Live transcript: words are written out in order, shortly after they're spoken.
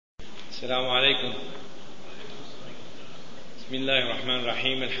Assalamu alaikum. Bismillahir Rahmanir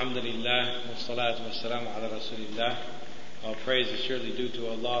Rahim. Alhamdulillah. Wa salatu wa salamu ala Rasulillah. All praise is surely due to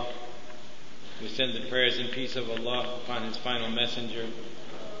Allah. We send the prayers and peace of Allah upon His final messenger,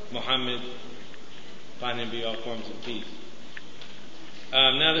 Muhammad. Upon him be all forms of peace.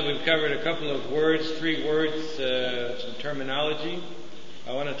 Now that we've covered a couple of words, 3 words, some terminology,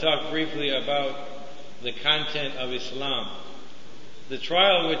 I want to talk briefly about the content of Islam. The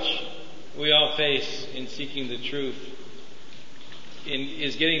trial which we all face in seeking the truth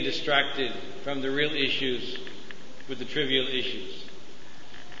is getting distracted from the real issues with the trivial issues.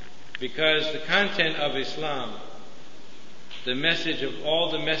 Because the content of Islam, the message of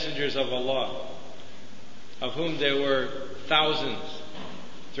all the messengers of Allah, of whom there were thousands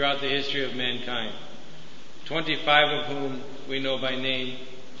throughout the history of mankind, 25 of whom we know by name,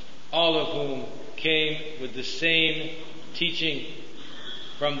 all of whom came with the same teaching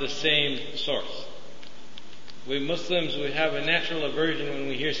from the same source. We Muslims, we have a natural aversion when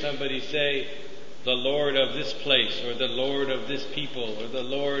we hear somebody say, the Lord of this place, or the Lord of this people, or the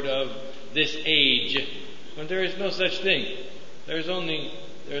Lord of this age, when there is no such thing. There's only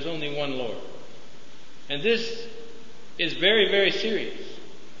one Lord. And this is very, very serious.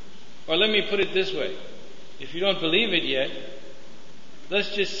 Or let me put it this way. If you don't believe it yet,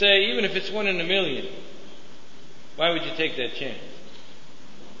 let's just say, even if it's 1 in a million, why would you take that chance?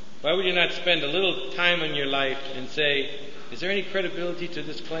 Why would you not spend a little time in your life and say, is there any credibility to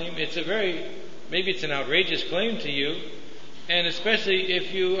this claim? Maybe it's an outrageous claim to you, and especially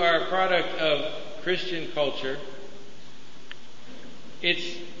if you are a product of Christian culture,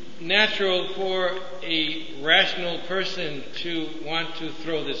 it's natural for a rational person to want to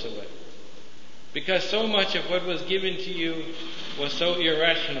throw this away. Because so much of what was given to you was so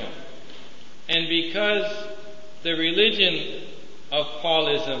irrational. And because the religion of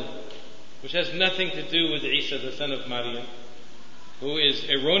Paulism, which has nothing to do with Isa, the son of Maryam, who is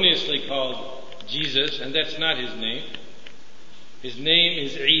erroneously called Jesus, and that's not his name. His name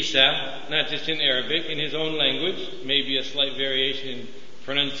is Isa, not just in Arabic, in his own language, maybe a slight variation in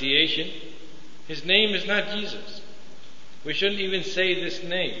pronunciation. His name is not Jesus. We shouldn't even say this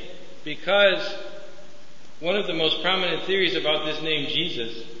name, because one of the most prominent theories about this name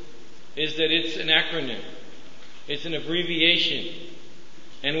Jesus is that it's an acronym. It's an abbreviation.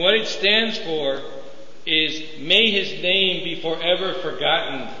 And what it stands for is, may his name be forever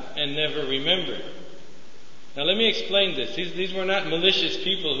forgotten and never remembered. Now let me explain this. These were not malicious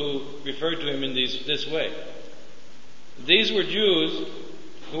people who referred to him in this way. These were Jews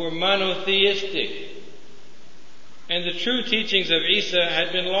who were monotheistic. And the true teachings of Isa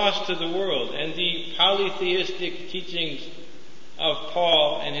had been lost to the world. And the polytheistic teachings of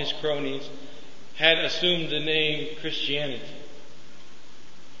Paul and his cronies had assumed the name Christianity.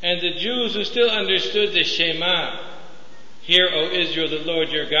 And the Jews who still understood the Shema, hear, O Israel, the Lord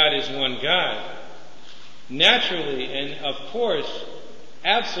your God is one God, naturally and of course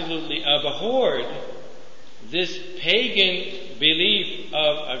absolutely abhorred this pagan belief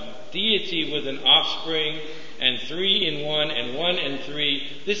of a deity with an offspring and 3 in 1 and 1 in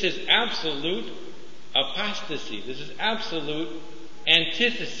 3. This is absolute apostasy. This is absolute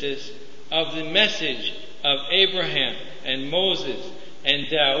antithesis of the message of Abraham and Moses and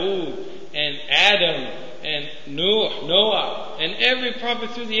Dawood and Adam and Noah and every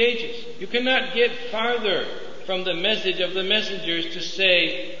prophet through the ages. You cannot get farther from the message of the messengers to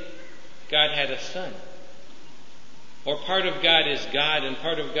say God had a son. Or part of God is God and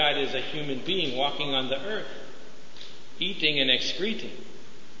part of God is a human being walking on the earth, eating and excreting.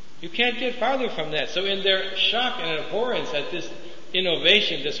 You can't get farther from that. So in their shock and abhorrence at this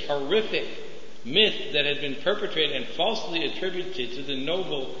innovation, this horrific myth that had been perpetrated and falsely attributed to the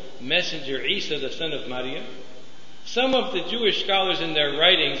noble messenger Isa, the son of Maryam, some of the Jewish scholars in their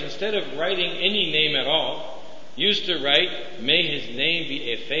writings, instead of writing any name at all, used to write, may his name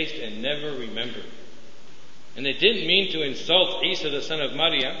be effaced and never remembered. And they didn't mean to insult Isa, the son of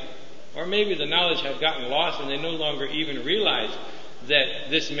Maryam, or maybe the knowledge had gotten lost and they no longer even realized that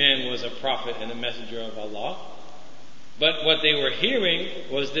this man was a prophet and a messenger of Allah. But what they were hearing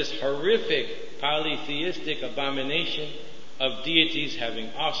was this horrific polytheistic abomination of deities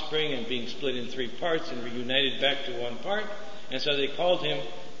having offspring and being split in 3 parts and reunited back to 1 part. And so they called him,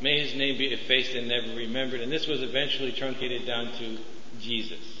 may his name be effaced and never remembered. And this was eventually truncated down to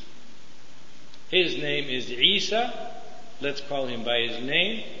Jesus. His name is Isa. Let's call him by his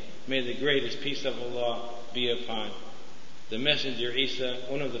name. May the greatest peace of Allah be upon the messenger Isa,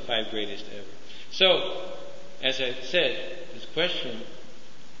 one of the 5 greatest ever. So, as I said, this question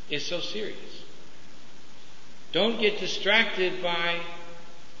is so serious. Don't get distracted by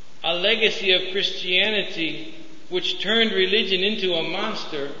a legacy of Christianity which turned religion into a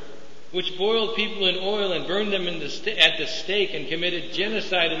monster, which boiled people in oil and burned them at the stake and committed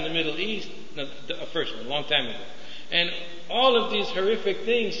genocide in the Middle East. No, first one, a long time ago. And all of these horrific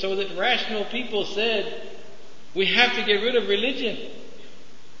things, so that rational people said, we have to get rid of religion.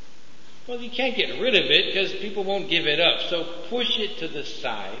 Well, you can't get rid of it because people won't give it up. So push it to the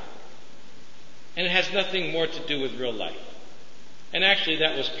side. And it has nothing more to do with real life. And actually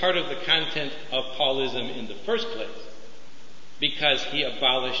that was part of the content of Paulism in the first place, because he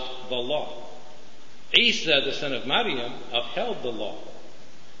abolished the law. Isa, the son of Maryam, upheld the law,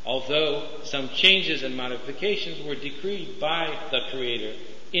 although some changes and modifications were decreed by the Creator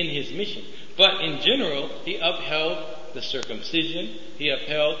in his mission. But in general, he upheld the circumcision, he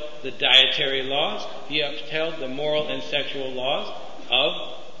upheld the dietary laws, he upheld the moral and sexual laws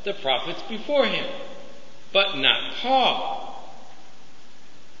of the prophets before him. But not Paul.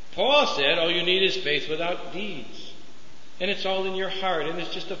 Paul said, all you need is faith without deeds. And it's all in your heart, and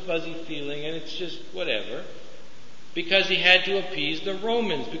it's just a fuzzy feeling, and it's just whatever. Because he had to appease the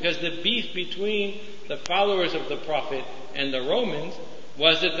Romans, because the beef between the followers of the prophet and the Romans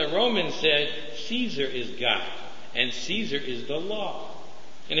was that the Romans said, Caesar is God, and Caesar is the law.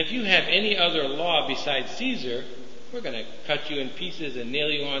 And if you have any other law besides Caesar, we're going to cut you in pieces and nail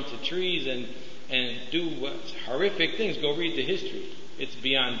you onto trees and do horrific things. Go read the history. It's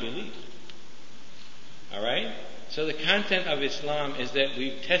beyond belief. All right? So the content of Islam is that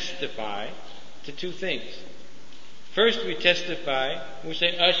we testify to two things. First, we testify, we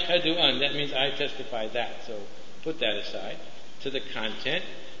say, Ashhadu an, that means I testify that. So put that aside. To the content,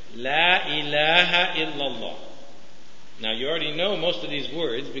 La ilaha illallah. Now you already know most of these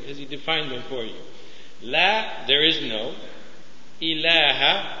words because he defined them for you. La, there is no.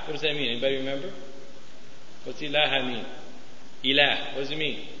 Ilaha, what does that mean? Anybody remember? What's ilaha mean? Ilah, what does it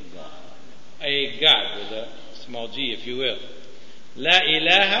mean? A God, with a small g, if you will. La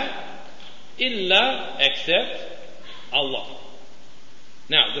ilaha illa, except Allah.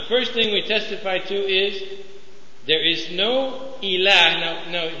 Now, the first thing we testify to is there is no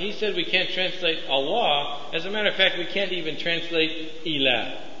ilah. Now, he said we can't translate Allah. As a matter of fact, we can't even translate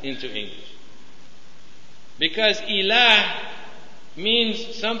ilah into English. Because ilah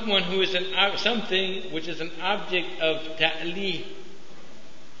means someone who is something which is an object of ta'lih,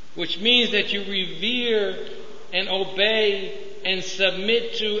 which means that you revere and obey and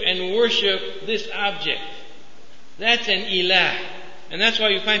submit to and worship this object. That's an ilah. And that's why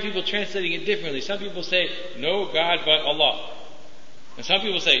you find people translating it differently. Some people say, no God but Allah. And some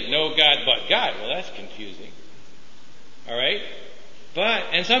people say, no God but God. Well, that's confusing. Alright?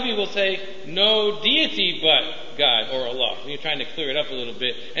 And some people say, no deity but God or Allah. You're trying to clear it up a little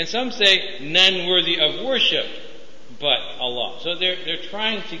bit. And some say, none worthy of worship but Allah. So they're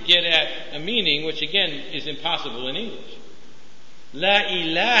trying to get at a meaning which again is impossible in English. La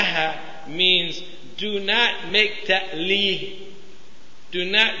ilaha means do not make ta'lih. Do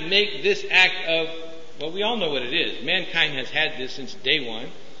not make this act of, well, we all know what it is. Mankind has had this since day one.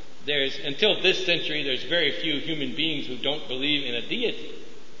 Until this century, there's very few human beings who don't believe in a deity.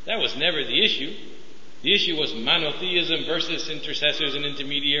 That was never the issue. The issue was monotheism versus intercessors and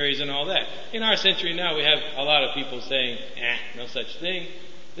intermediaries and all that. In our century now, we have a lot of people saying, no such thing.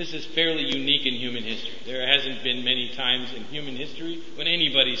 This is fairly unique in human history. There hasn't been many times in human history when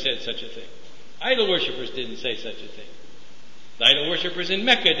anybody said such a thing. Idol worshippers didn't say such a thing. The idol worshippers in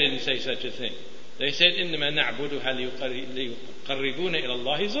Mecca didn't say such a thing. They said, إِنَّمَا نَعْبُدُهَا لِيُقَرِّبُونَ إِلَى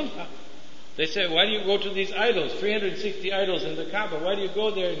اللَّهِ زُلْفَى. They said, why do you go to these idols, 360 idols in the Kaaba? Why do you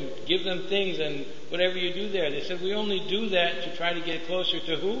go there and give them things and whatever you do there? They said, we only do that to try to get closer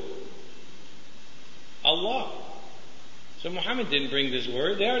to who? Allah. So Muhammad didn't bring this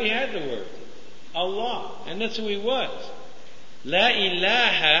word. They already had the word. Allah. And that's who he was. La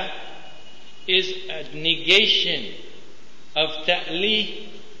ilaha is a negation of ta'lih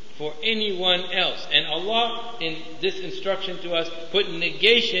for anyone else. And Allah, in this instruction to us, put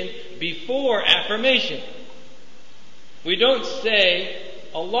negation before affirmation. We don't say,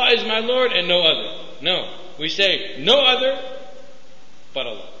 Allah is my Lord and no other. No. We say, no other but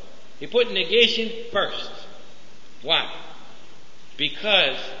Allah. He put negation first. Why?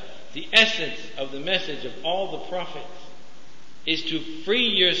 Because the essence of the message of all the prophets is to free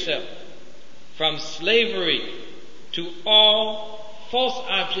yourself from slavery to all false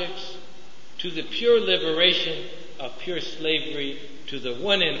objects, to the pure liberation of pure slavery to the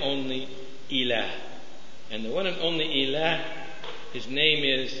one and only Ilah. And the one and only Ilah, his name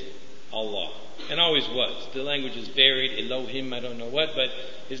is Allah. And always was. The language is varied, Elohim, I don't know what, but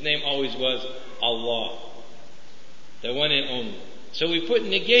his name always was Allah. The one and only. So we put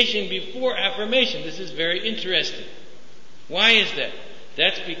negation before affirmation. This is very interesting. Why is that?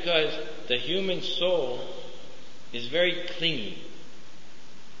 That's because the human soul is very clingy.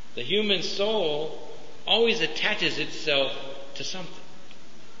 The human soul always attaches itself to something.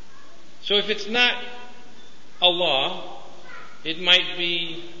 So if it's not Allah, it might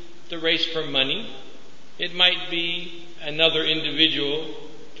be the race for money. It might be another individual,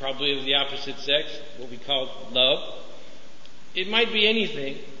 probably of the opposite sex, what we call love. It might be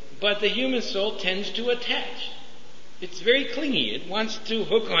anything, but the human soul tends to attach. It's very clingy. It wants to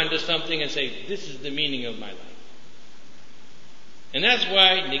hook onto something and say, this is the meaning of my life. And that's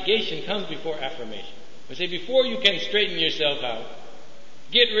why negation comes before affirmation. We say, before you can straighten yourself out,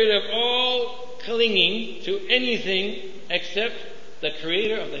 get rid of all clinging to anything except the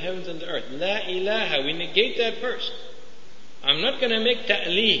creator of the heavens and the earth. La ilaha. We negate that first. I'm not going to make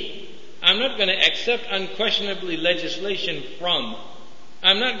ta'leeh. I'm not going to accept unquestionably legislation from.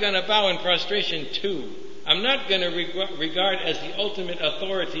 I'm not going to bow in prostration to. I'm not going to regard as the ultimate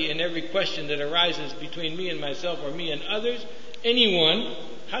authority in every question that arises between me and myself or me and others, anyone.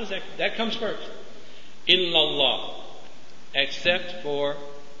 How does that comes first? Illallah. Except for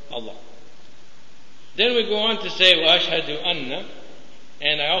Allah. Then we go on to say, wa ashhadu anna,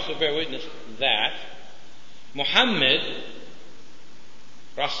 and I also bear witness that Muhammad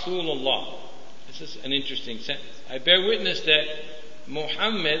Rasulullah. This is an interesting sentence. I bear witness that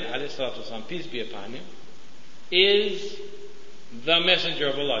Muhammad, alayhi salatu wasalam, peace be upon him, is the messenger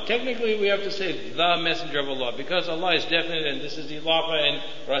of Allah. Technically, we have to say the messenger of Allah because Allah is definite, and this is ilafa, and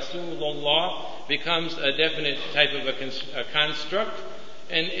Rasulullah becomes a definite type of a construct,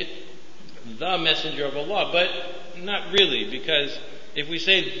 and the messenger of Allah. But not really, because if we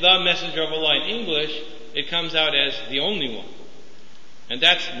say the messenger of Allah in English, it comes out as the only one. And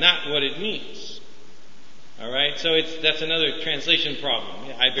that's not what it means. Alright, so that's another translation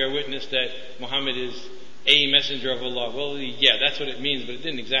problem. I bear witness that Muhammad is a messenger of Allah. Well, yeah, that's what it means, but it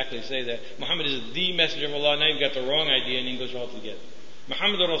didn't exactly say that. Muhammad is the messenger of Allah. Now you've got the wrong idea in English altogether.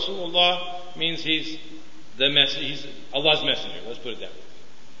 Muhammad Rasulullah means he's Allah's messenger. Let's put it that way.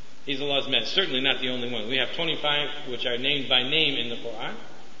 He's Allah's messenger. Certainly not the only one. We have 25 which are named by name in the Quran.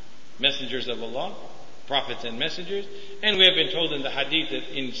 Messengers of Allah. Prophets and messengers, and we have been told in the hadith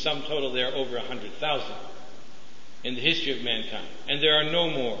that in sum total there are over 100,000 in the history of mankind, and there are no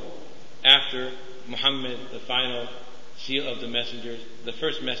more after Muhammad, the final seal of the messengers, the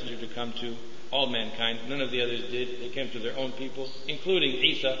first messenger to come to all mankind. None of the others did. They came to their own people, including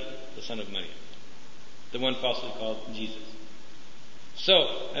Isa, the son of Maryam, the one falsely called Jesus. So,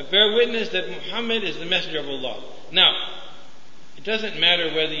 I bear witness that Muhammad is the messenger of Allah. Now, it doesn't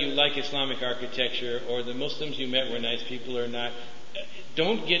matter whether you like Islamic architecture or the Muslims you met were nice people or not.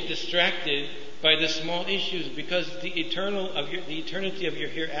 Don't get distracted by the small issues, because the eternity of your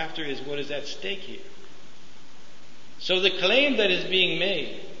hereafter is what is at stake here. So the claim that is being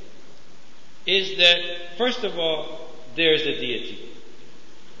made is that, first of all, there's a deity.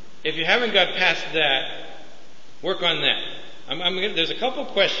 If you haven't got past that, work on that. There's a couple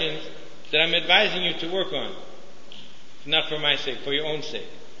questions that I'm advising you to work on. Not for my sake, for your own sake.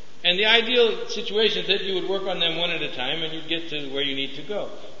 And the ideal situation is that you would work on them one at a time and you'd get to where you need to go.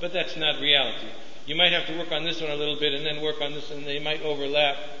 But that's not reality. You might have to work on this one a little bit and then work on this, and they might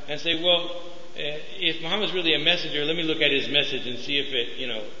overlap and say, well, if Muhammad's really a messenger, let me look at his message and see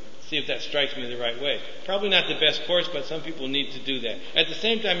if that strikes me the right way. Probably not the best course, but some people need to do that. At the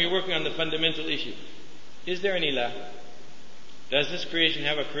same time, you're working on the fundamental issue. Is there an ilah? Does this creation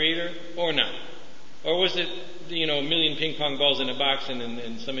have a creator or not? Or was it, a million ping pong balls in a box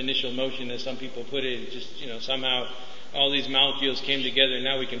and some initial motion, as some people put it, just, somehow all these molecules came together and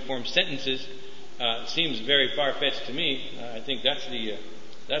now we can form sentences? Seems very far-fetched to me. I think that's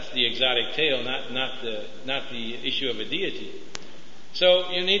the exotic tale, not the issue of a deity. So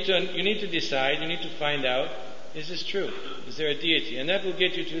you need to decide, you need to find out, is this true? Is there a deity? And that will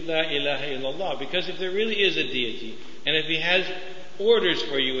get you to La ilaha illallah, because if there really is a deity, and if he has orders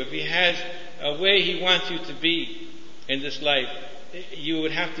for you, if he has a way he wants you to be in this life, you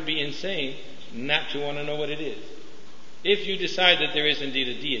would have to be insane not to want to know what it is. If you decide that there is indeed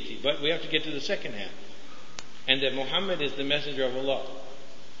a deity. But we have to get to the second half. And that Muhammad is the messenger of Allah.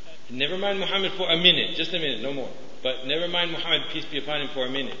 Never mind Muhammad for a minute, just a minute, no more. But never mind Muhammad, peace be upon him, for a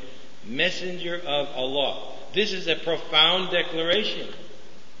minute. Messenger of Allah. This is a profound declaration.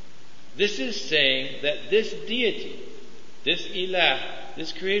 This is saying that this deity, this ilah,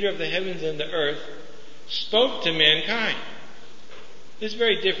 this creator of the heavens and the earth, spoke to mankind. It's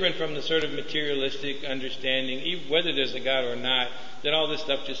very different from the sort of materialistic understanding, even whether there's a God or not, that all this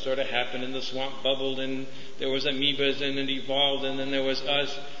stuff just sort of happened and the swamp bubbled and there was amoebas and it evolved and then there was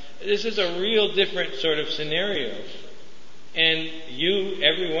us. This is a real different sort of scenario. And you,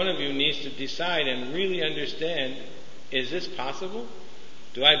 every one of you, needs to decide and really understand, is this possible?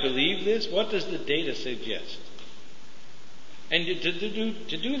 Do I believe this? What does the data suggest? And to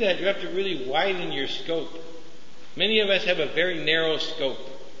do that, you have to really widen your scope. Many of us have a very narrow scope.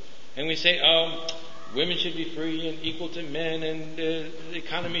 And we say, oh, women should be free and equal to men, and the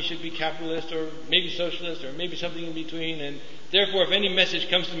economy should be capitalist or maybe socialist or maybe something in between. And therefore, if any message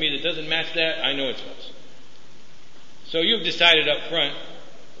comes to me that doesn't match that, I know it's false. So you've decided up front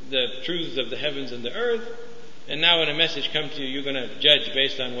the truths of the heavens and the earth, and now when a message comes to you, you're going to judge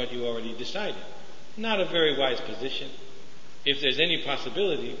based on what you already decided. Not a very wise position, if there's any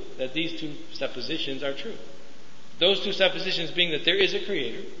possibility that these two suppositions are true. Those two suppositions being that there is a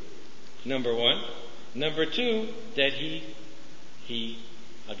creator, number one. Number two, that he,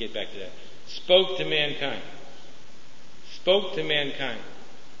 I'll get back to that, spoke to mankind. Spoke to mankind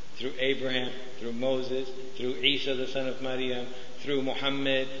through Abraham, through Moses, through Isa the son of Maryam, through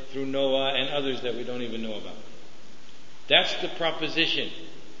Muhammad, through Noah, and others that we don't even know about. That's the proposition.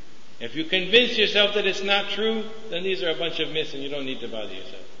 If you convince yourself that it's not true, then these are a bunch of myths and you don't need to bother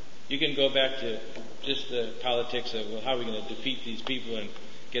yourself. You can go back to just the politics of, well, how are we going to defeat these people and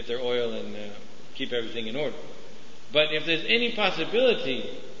get their oil and keep everything in order. But if there's any possibility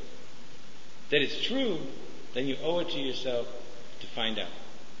that it's true, then you owe it to yourself to find out.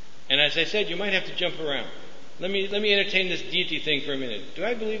 And as I said, you might have to jump around. Let me entertain this deity thing for a minute. Do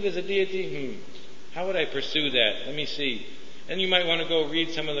I believe there's a deity? How would I pursue that? Let me see. And you might want to go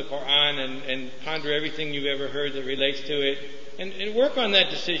read some of the Quran and ponder everything you've ever heard that relates to it, and work on that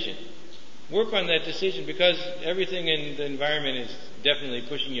decision. Work on that decision, because everything in the environment is definitely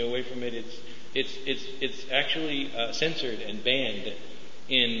pushing you away from it. It's actually censored and banned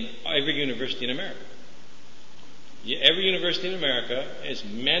in every university in America. Every university in America is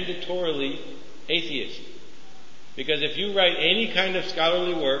mandatorily atheist. Because if you write any kind of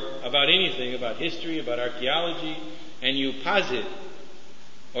scholarly work about anything, about history, about archaeology, and you posit,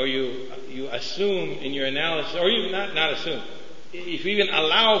 or you assume in your analysis, or you not assume, if you even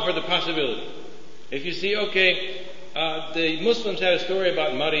allow for the possibility. If you see, okay, the Muslims have a story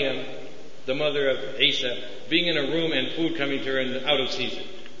about Maryam, the mother of Isa, being in a room and food coming to her out of season.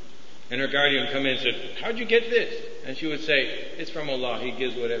 And her guardian would come in and said, how'd you get this? And she would say, it's from Allah, He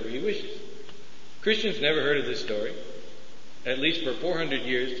gives whatever He wishes. Christians never heard of this story, at least for 400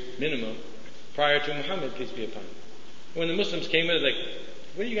 years minimum, prior to Muhammad, peace be upon him. When the Muslims came in, like,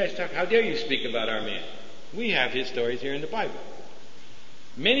 what are you guys talking? How dare you speak about our man? We have his stories here in the Bible.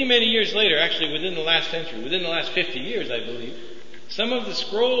 Many, many years later, actually within the last century, within the last 50 years, I believe, some of the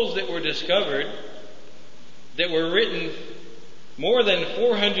scrolls that were discovered, that were written more than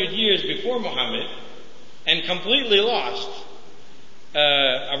 400 years before Muhammad, and completely lost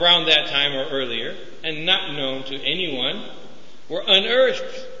around that time or earlier, and not known to anyone, were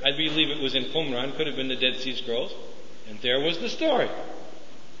unearthed. I believe it was in Qumran, could have been the Dead Sea Scrolls, and there was the story.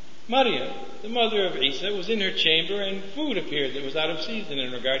 Maryam, the mother of Isa, was in her chamber and food appeared that was out of season,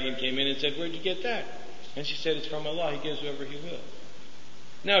 and her guardian came in and said, where'd you get that? And she said, it's from Allah, He gives whoever He will.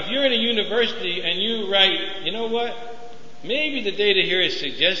 Now, if you're in a university and you write, you know what? Maybe the data here is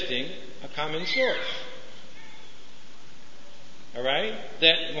suggesting a common source. Alright?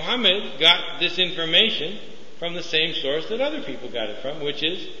 That Muhammad got this information from the same source that other people got it from, which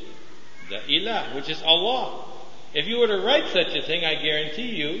is the Ilah, which is Allah. If you were to write such a thing, I guarantee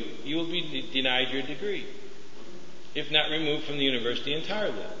you will be denied your degree, if not removed from the university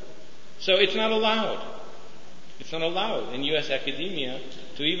entirely. So it's not allowed. It's not allowed in U.S. academia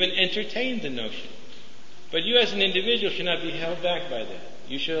to even entertain the notion. But you as an individual should not be held back by that.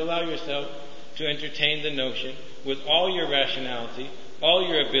 You should allow yourself to entertain the notion with all your rationality, all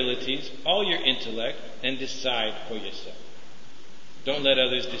your abilities, all your intellect, and decide for yourself. Don't let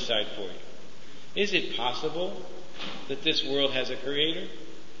others decide for you. Is it possible that this world has a creator?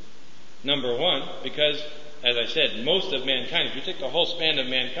 Number one, because, as I said, most of mankind, if you take the whole span of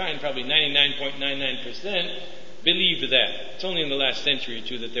mankind, probably 99.99% believed that. It's only in the last century or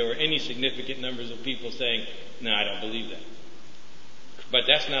two that there were any significant numbers of people saying, no, I don't believe that. But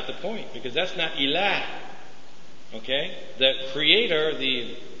that's not the point, because that's not Ilah. Okay? The creator,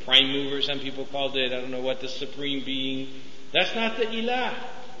 the prime mover, some people called it, I don't know what, the supreme being, that's not the Ilah.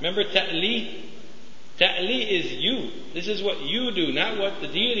 Remember Ta'li? Ta'li is you. This is what you do, not what the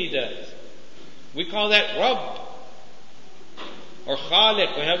deity does. We call that Rabb. Or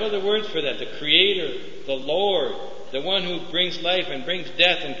Khaliq, we have other words for that. The Creator, the Lord, the one who brings life and brings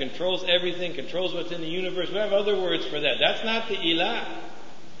death and controls everything, controls what's in the universe. We have other words for that. That's not the Ilah.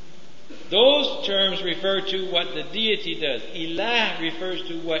 Those terms refer to what the deity does. Ilah refers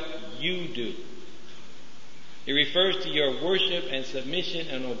to what you do. It refers to your worship and submission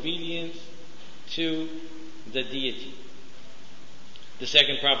and obedience to the deity. The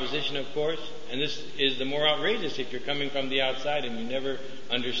second proposition, of course, and this is the more outrageous if you're coming from the outside and you never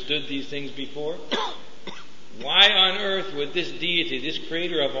understood these things before. Why on earth would this deity, this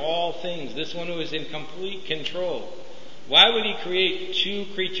creator of all things, this one who is in complete control, why would he create two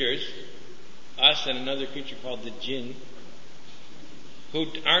creatures, us and another creature called the jinn, who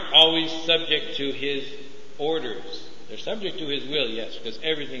aren't always subject to his orders? They're subject to his will, yes, because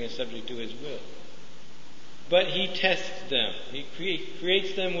everything is subject to his will. But he tests them. He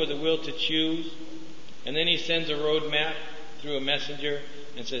creates them with a will to choose, and then he sends a roadmap through a messenger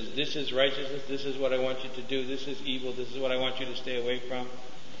and says, this is righteousness, this is what I want you to do, this is evil, this is what I want you to stay away from,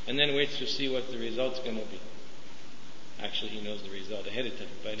 and then waits to see what the result's going to be. Actually, he knows the result ahead of time,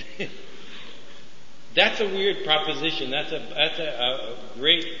 but that's a weird proposition. That's a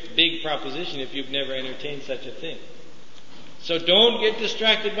great big proposition if you've never entertained such a thing. So don't get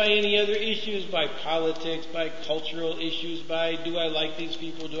distracted by any other issues, by politics, by cultural issues, by do I like these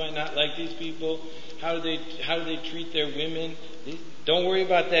people, do I not like these people, how do they treat their women. Don't worry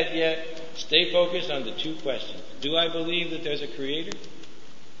about that yet. Stay focused on the two questions. Do I believe that there's a creator?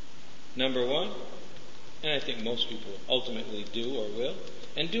 Number one. And I think most people ultimately do or will.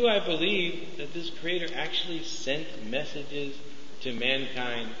 And do I believe that this creator actually sent messages to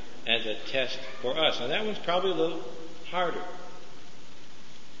mankind as a test for us? Now that one's probably a little harder.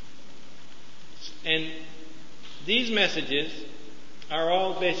 And these messages are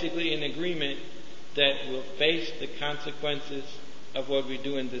all basically in agreement that we'll face the consequences of what we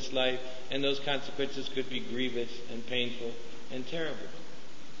do in this life, and those consequences could be grievous and painful and terrible.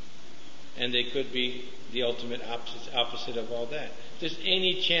 And they could be the ultimate opposite of all that. If there's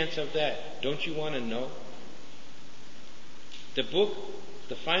any chance of that, don't you want to know? The book,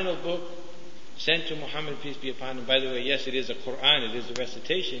 the final book sent to Muhammad, peace be upon him, by the way, yes, it is a Quran, it is a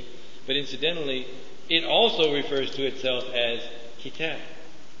recitation, but incidentally, it also refers to itself as kitab,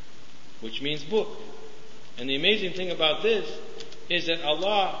 which means book. And the amazing thing about this is that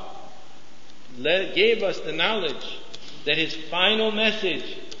Allah gave us the knowledge that His final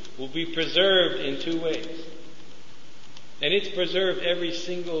message will be preserved in two ways. And it's preserved every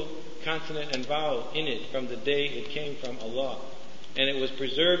single consonant and vowel in it from the day it came from Allah. And it was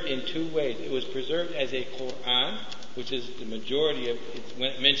preserved in two ways. It was preserved as a Quran, which is the majority of it,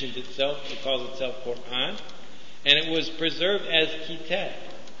 when it mentions itself, it calls itself Quran. And it was preserved as kitab,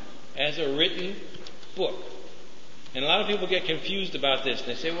 as a written book. And a lot of people get confused about this.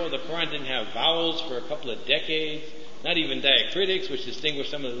 They say, well, the Quran didn't have vowels for a couple of decades, not even diacritics, which distinguish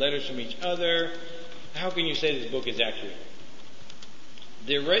some of the letters from each other. How can you say this book is accurate?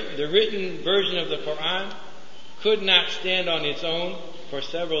 The written version of the Quran could not stand on its own for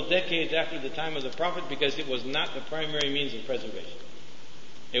several decades after the time of the Prophet because it was not the primary means of preservation.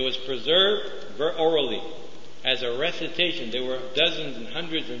 It was preserved orally as a recitation. There were dozens and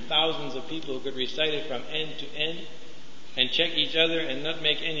hundreds and thousands of people who could recite it from end to end and check each other and not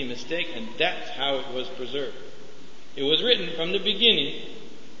make any mistake, and that's how it was preserved. It was written from the beginning,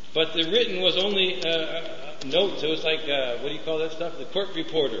 but the written was only notes. It was like, what do you call that stuff? The court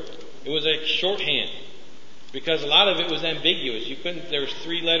reporter. It was like shorthand, because a lot of it was ambiguous. There was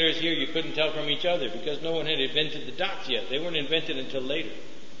three letters here you couldn't tell from each other because no one had invented the dots yet. They weren't invented until later.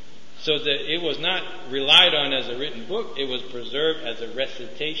 So that it was not relied on as a written book. It was preserved as a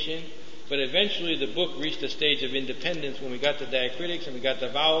recitation. But eventually the book reached a stage of independence when we got the diacritics and we got the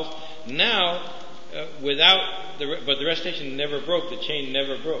vowels. Now, but the recitation never broke. The chain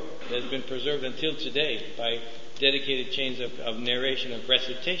never broke. It has been preserved until today by dedicated chains of narration, of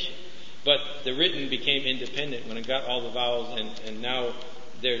recitation. But the written became independent when it got all the vowels, and now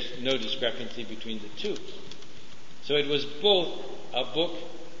there's no discrepancy between the two. So it was both a book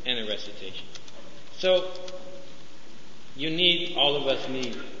and a recitation. So all of us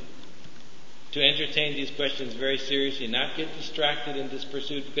need to entertain these questions very seriously, not get distracted in this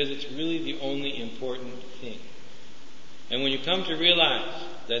pursuit, because it's really the only important thing. And when you come to realize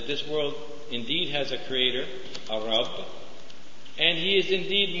that this world indeed has a creator, a Rabb, and He is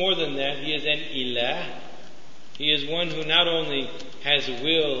indeed more than that, He is an Ilah. He is one who not only has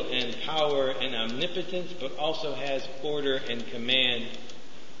will and power and omnipotence, but also has order and command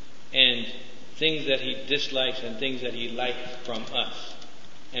and things that He dislikes and things that He likes from us.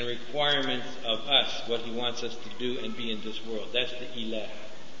 and requirements of us, what He wants us to do and be in this world. That's the ilah.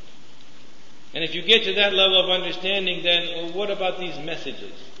 And if you get to that level of understanding, then, well, what about these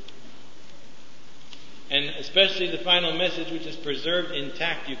messages? And especially the final message, which is preserved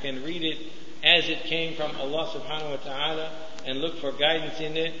intact. You can read it as it came from Allah subhanahu wa ta'ala and look for guidance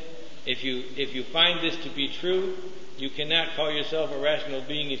in it. If you find this to be true, you cannot call yourself a rational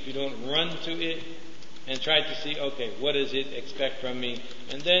being if you don't run to it and try to see, okay, what does it expect from me?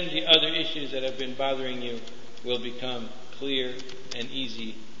 And then the other issues that have been bothering you will become clear and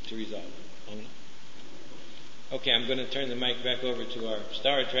easy to resolve. Okay, I'm going to turn the mic back over to our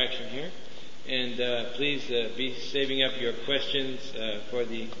star attraction here. And please be saving up your questions for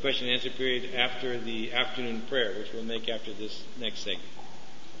the question and answer period after the afternoon prayer, which we'll make after this next segment.